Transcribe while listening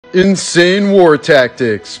Insane War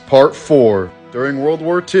Tactics, Part 4. During World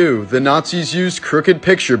War II, the Nazis used crooked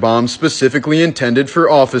picture bombs specifically intended for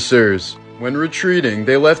officers. When retreating,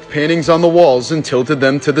 they left paintings on the walls and tilted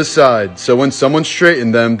them to the side, so when someone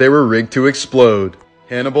straightened them, they were rigged to explode.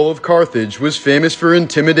 Hannibal of Carthage was famous for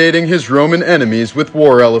intimidating his Roman enemies with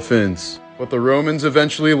war elephants. But the Romans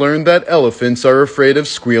eventually learned that elephants are afraid of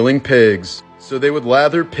squealing pigs. So they would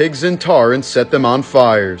lather pigs in tar and set them on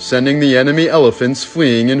fire, sending the enemy elephants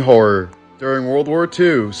fleeing in horror. During World War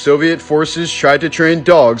II, Soviet forces tried to train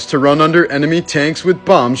dogs to run under enemy tanks with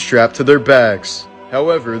bombs strapped to their backs.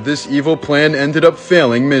 However, this evil plan ended up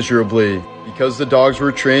failing miserably. Because the dogs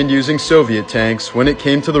were trained using Soviet tanks, when it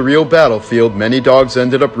came to the real battlefield, many dogs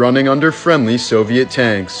ended up running under friendly Soviet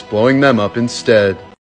tanks, blowing them up instead.